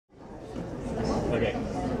Okay.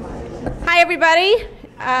 Hi, everybody.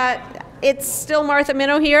 It's still Martha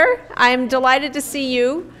Minow here. I'm delighted to see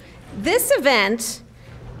you. This event,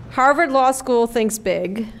 Harvard Law School Thinks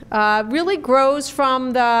Big, really grows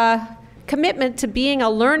from the commitment to being a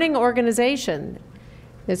learning organization.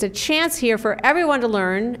 There's a chance here for everyone to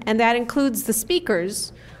learn, and that includes the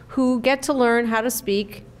speakers who get to learn how to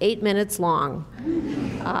speak 8 minutes long.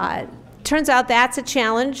 Turns out that's a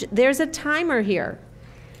challenge. There's a timer here,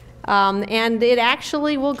 and it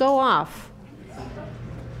actually will go off.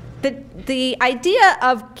 The idea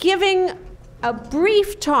of giving a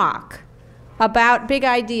brief talk about big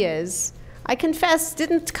ideas, I confess,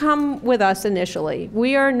 didn't come with us initially.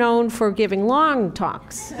 We are known for giving long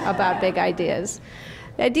talks about big ideas.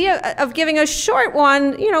 The idea of giving a short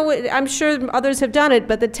one, you know, I'm sure others have done it,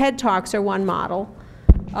 but the TED Talks are one model.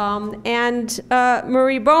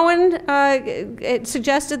 Marie Bowen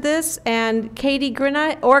suggested this, and Katie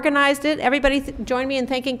Grina organized it. Everybody join me in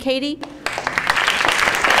thanking Katie.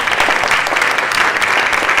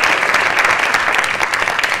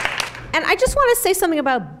 And I just want to say something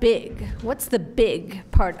about big. What's the big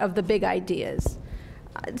part of the big ideas?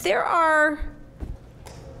 There are,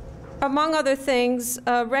 among other things,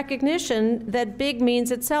 recognition that big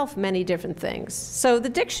means itself many different things. So the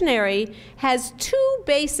dictionary has two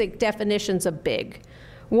basic definitions of big.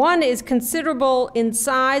 One is considerable in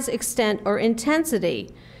size, extent, or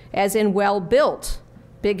intensity, as in well-built,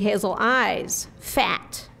 big hazel eyes,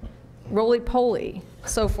 fat, roly-poly,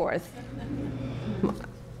 so forth.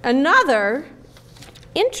 Another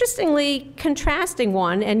interestingly contrasting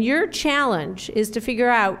one, and your challenge is to figure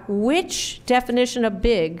out which definition of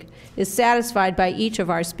big is satisfied by each of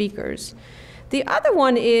our speakers. The other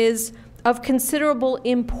one is of considerable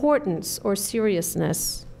importance or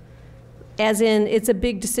seriousness, as in it's a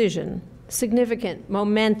big decision, significant,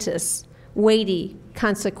 momentous, weighty,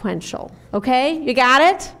 consequential. Okay? You got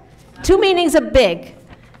it? Two meanings of big.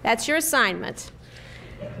 That's your assignment.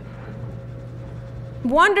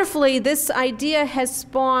 Wonderfully, this idea has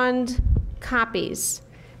spawned copies.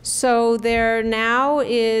 So there now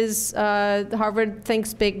is Harvard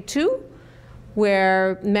Thinks Big 2,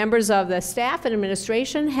 where members of the staff and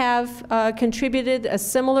administration have contributed a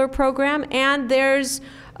similar program, and there's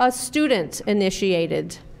a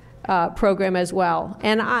student-initiated program as well.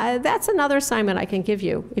 And that's another assignment I can give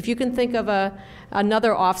you. If you can think of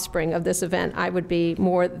another offspring of this event, I would be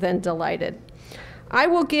more than delighted. I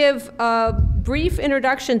will give a brief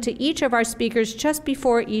introduction to each of our speakers just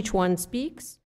before each one speaks.